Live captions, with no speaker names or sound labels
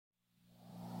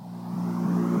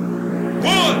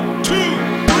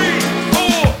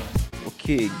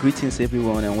Okay, greetings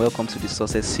everyone and welcome to the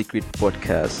Success Secret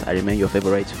Podcast. I remain your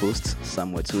favorite host,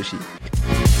 Samuel Toshi.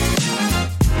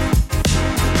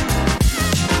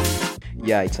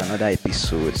 Yeah, it's another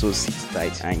episode, so sit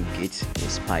tight and get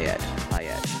inspired.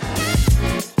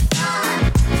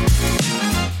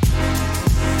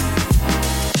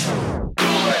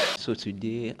 So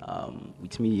today,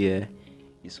 with me here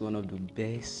is one of the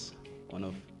best, one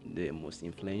of the most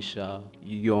influential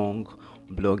young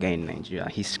blogger in Nigeria.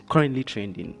 He's currently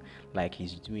trending, like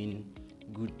he's doing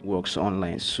good works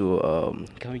online. So,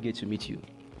 can we get to meet you?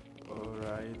 All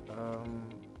right.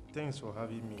 Thanks for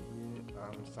having me here.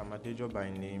 I'm Sam Adejo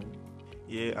by name.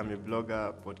 Yeah, I'm a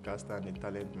blogger, podcaster, and a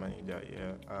talent manager.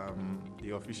 Yeah, I'm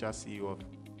the official CEO of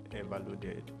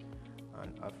Everloaded,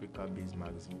 an Africa-based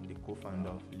magazine, the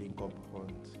co-founder of Link Up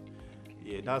Hunt.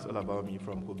 Yeah, that's all about me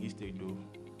from Kogi State, though.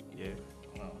 Yeah.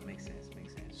 Wow, makes sense.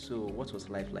 So, what was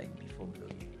life like before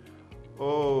blogging?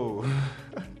 Oh,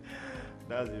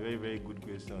 that's a very, very good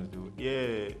question, though.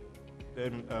 Yeah,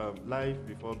 life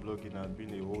before blogging has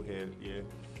been a whole hell, yeah.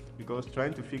 Because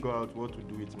trying to figure out what to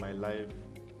do with my life,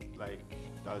 like,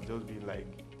 that's just been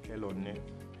like hell on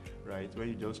earth, right? When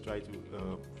you just try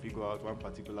to figure out one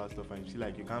particular stuff and you see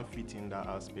like you can't fit in that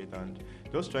aspect, and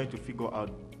just trying to figure out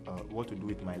what to do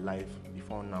with my life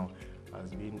before now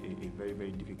has been a very,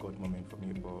 very difficult moment for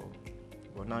me,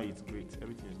 but now it's great.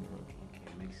 Everything is good. Okay,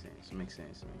 makes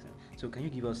sense. So, can you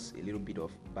give us a little bit of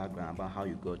background about how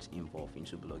you got involved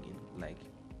into blogging? Like,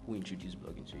 who introduced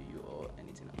blogging to you or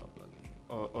anything about blogging?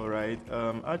 All right.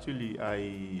 Actually,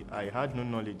 I had no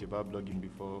knowledge about blogging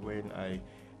before. When I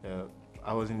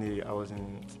was in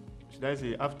should I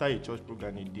say, after a church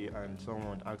program a day, and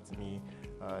someone asked me,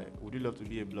 would you love to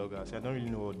be a blogger? I said, I don't really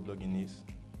know what blogging is.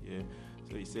 Yeah.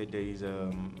 So he said there is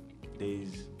an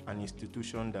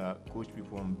institution that coach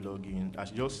people on blogging. I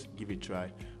should just give it a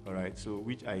try. All right. So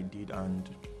which I did, and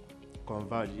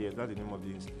Converge. Yes, that's the name of the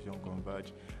institution,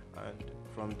 Converge. And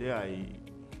from there I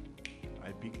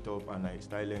picked up and I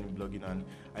started learning blogging, and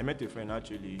I met a friend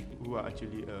actually who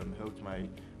actually helped my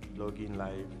blogging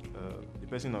life. The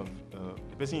person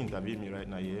interviewing me right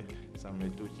now here,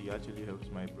 Samuel Tochi, actually helped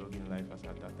my blogging life as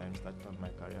at that time starting off my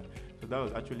career. So that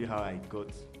was actually how I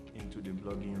got into the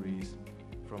blogging race,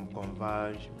 from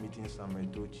Converge, meeting Samuel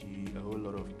Tochi, a whole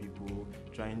lot of people,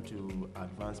 trying to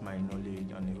advance my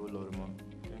knowledge and a whole lot more.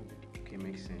 Thank you. Okay,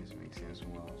 makes sense.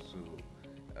 Wow. So,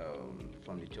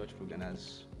 from the church program,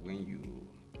 that's when you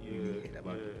really heard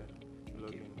about it. Okay,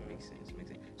 Blogging, makes sense.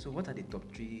 So, what are the top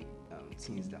three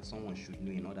things that someone should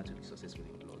know in order to be successful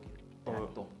in blogging? There are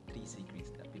top three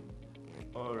secrets that people.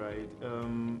 All right.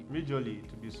 Majorly,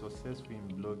 to be successful in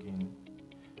blogging,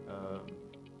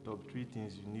 top three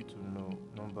things you need to know.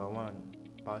 Number one,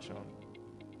 passion.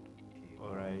 Okay,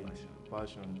 All right,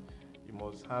 passion. You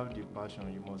must have the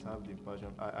passion.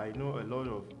 I know a lot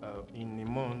of in a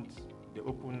month they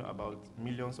open about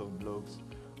millions of blogs.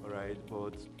 All right,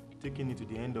 but taking it to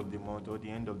the end of the month or the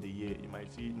end of the year, you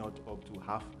might see not up to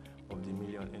half of the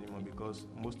million anymore, because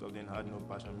most of them had no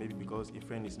passion. Maybe because a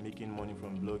friend is making money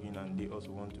from blogging and they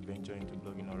also want to venture into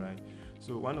blogging. All right,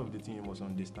 so one of the things you must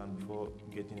understand before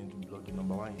getting into blogging,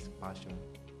 number one, is passion.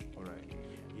 All right,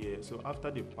 yeah. So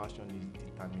after the passion is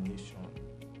determination.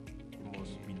 You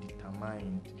must be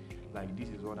determined, like this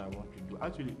is what I want to do.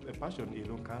 Actually, a passion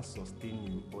alone can't sustain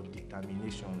you, but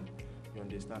determination. You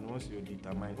understand? Once you're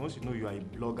determined, once you know you are a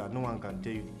blogger, no one can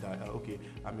tell you that okay,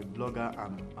 I'm a blogger.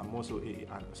 I'm also a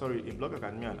blogger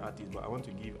can be an artist, but I want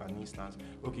to give an instance.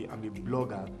 Okay, I'm a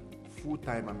blogger full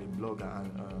time. I'm a blogger,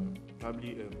 and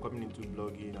probably coming into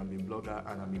blogging. I'm a blogger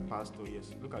and I'm a pastor.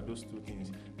 Yes, look at those two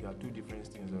things. They are two different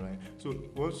things, alright. So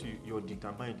once you're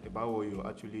determined about what you're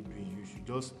actually doing, you should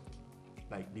just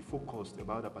like be focused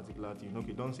about that particular thing.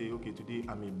 Okay, don't say okay, today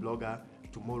I'm a blogger,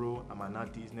 tomorrow I'm an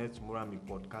artist, next tomorrow I'm a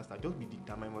podcaster. Just be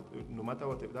determined, no matter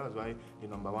what. That's why the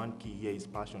number one key here is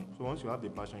passion. So once you have the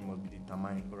passion, you must be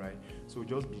determined. All right, so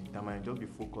just be determined, just be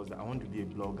focused that I want to be a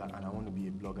blogger, and I want to be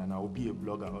a blogger, and I will be a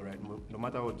blogger. All right, no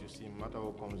matter what you see, no matter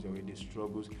what comes your way, the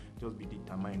struggles, just be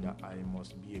determined that I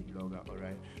must be a blogger. All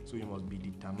right, so you must be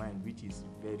determined, which is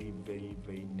very, very,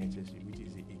 very necessary, which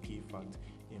is a key fact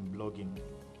in blogging.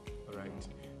 All right,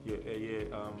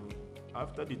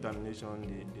 after determination,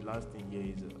 the last thing here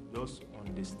is just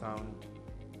understand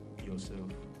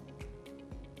yourself.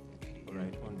 All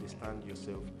right, understand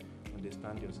yourself. There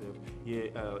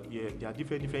are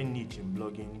different niche in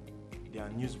blogging. There are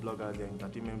news bloggers, there are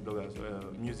entertainment bloggers,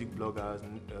 music bloggers,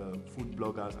 food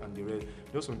bloggers, and the rest.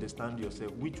 Just understand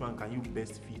yourself. Which one can you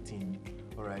best fit in?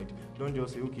 All right, don't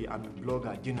just say, okay, I'm a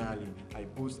blogger generally. I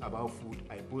post about food,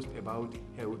 I post about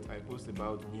health, I post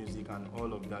about music and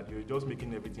all of that. You're just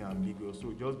making everything ambiguous.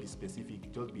 So just be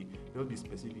specific. Just be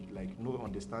specific. Like,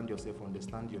 understand yourself,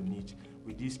 understand your niche.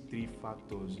 With these three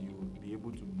factors, you'll be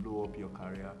able to blow up your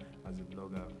career as a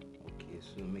blogger. Okay,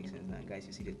 so it makes sense now. Guys,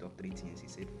 you see the top three things. He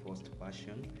said first,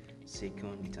 passion,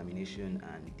 second, determination,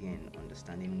 and then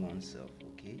understanding oneself.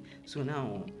 Okay, so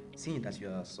now, seeing that you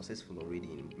are successful already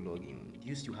in blogging, do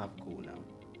you still have goal now?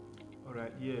 All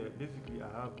right, yeah, basically I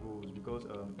have goals because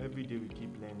every day we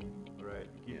keep learning, all right,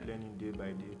 keep learning day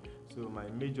by day. So my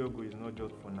major goal is not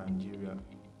just for Nigeria,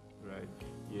 right?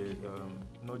 Yeah,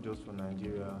 not just for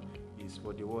Nigeria, it's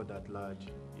for the world at large.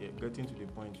 Yeah, getting to the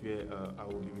point where I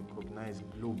will be recognized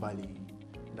globally.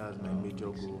 That's my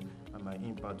major goal, and my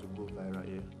impact will go viral.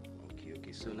 Yeah.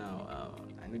 Okay. So now,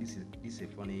 I know this is a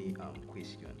funny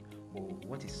question, but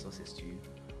what is success to you?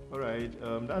 All right,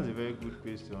 that's a very good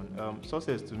question.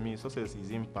 Success to me, success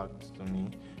is impact to me.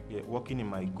 Yeah, working in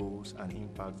my goals and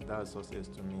impact, that's success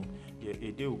to me. Yeah,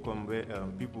 a day will come where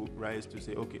people rise to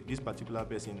say, okay, this particular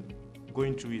person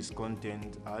going through his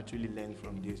content, I actually learned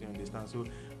from this, you understand? So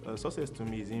success to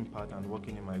me is impact and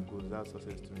working in my goals, that's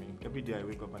success to me. Every day I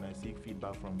wake up and I seek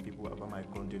feedback from people about my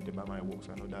content, about my works,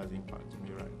 I know that's impact to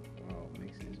me, right? Wow,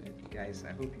 makes sense. Guys,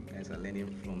 I hope you guys are learning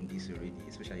from this already,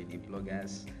 especially the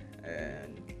bloggers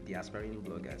and the aspiring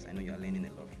bloggers. I know you are learning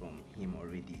a lot from him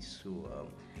already. So,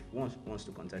 wants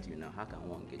to contact you now, how can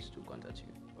one get to contact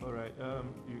you? All right.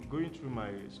 You going through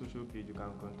my social page, you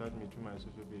can contact me through my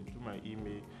social page, through my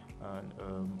email, and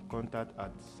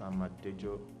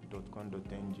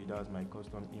contact@samadejo.com.ng. That's my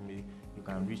custom email. You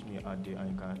can reach me out there,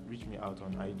 and you can reach me out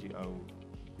on IG. I will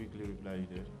quickly reply you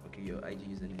there. Okay, your IG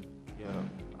username? Yeah,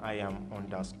 I am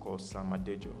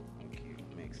 _Samadejo. Okay,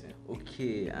 makes sense.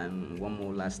 Okay, and one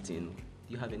more last thing.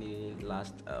 Do you have any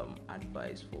last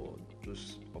advice for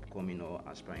those upcoming or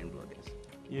aspiring bloggers?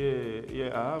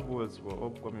 Yeah, I have words for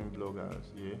upcoming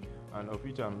bloggers, yeah, and of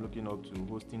which I'm looking up to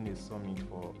hosting a summit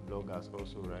for bloggers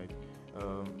also, right?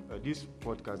 This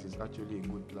podcast is actually a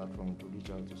good platform to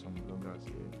reach out to some bloggers,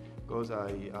 yeah, because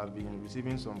I have been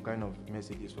receiving some kind of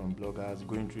messages from bloggers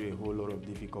going through a whole lot of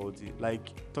difficulty.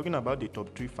 Like, talking about the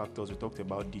top three factors, we talked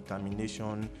about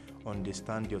determination,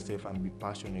 understand yourself, and be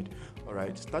passionate. All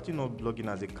right, starting up blogging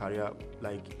as a career,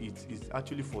 like, it's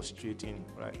actually frustrating,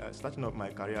 right? Starting up my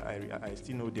career, I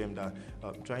still know them that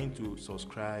trying to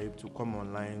subscribe, to come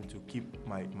online, to keep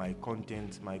my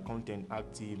content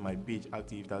active, my page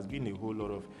active, there's been a whole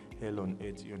lot of hell on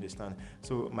earth, you understand?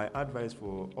 So my advice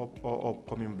for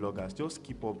upcoming bloggers, just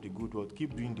keep up the good work,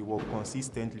 keep doing the work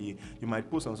consistently. You might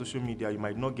post on social media, you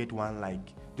might not get one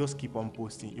like, just keep on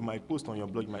posting. You might post on your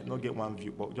blog, you might not get one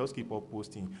view, but just keep on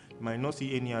posting. You might not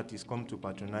see any artists come to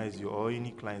patronize you or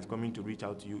any clients coming to reach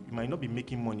out to you. You might not be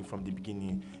making money from the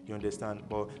beginning, you understand?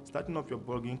 But starting off your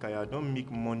blogging career, don't make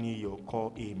money your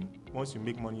core aim. Once you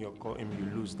make money your core aim, you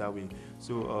lose that way.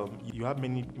 So you have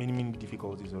many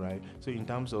difficulties, all right? So in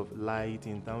terms of light,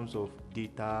 in terms of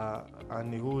data,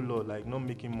 and a whole lot, like, not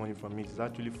making money from it is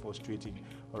actually frustrating,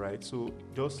 all right? So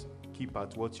just keep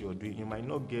at what you're doing. You might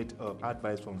not get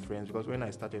advice from friends, because when I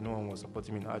started, no one was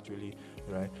supporting me actually,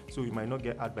 right? So you might not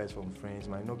get advice from friends,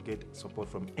 might not get support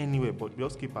from anywhere, but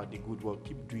just keep at the good work,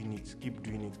 keep doing it,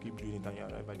 and you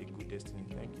arrive at the good destiny.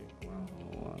 Thank you.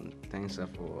 Wow, thanks sir,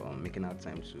 for making our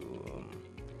time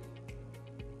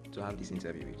to have this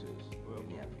interview with us.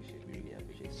 Really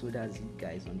appreciate. So that's it,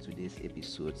 guys, on today's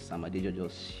episode. Samadejo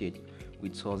just shared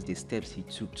with us the steps he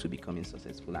took to becoming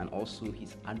successful, and also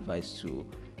his advice to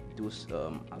those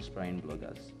aspiring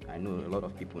bloggers. I know a lot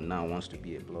of people now wants to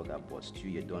be a blogger, but still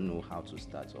you don't know how to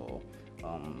start, or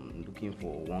looking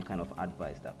for one kind of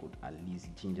advice that could at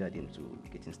least ginger them to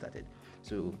getting started.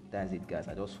 So that's it, guys.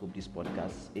 I just hope this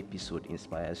podcast episode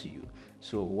inspires you.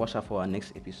 So watch out for our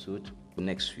next episode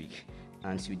next week,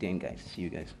 and see you then, guys. See you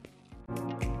guys.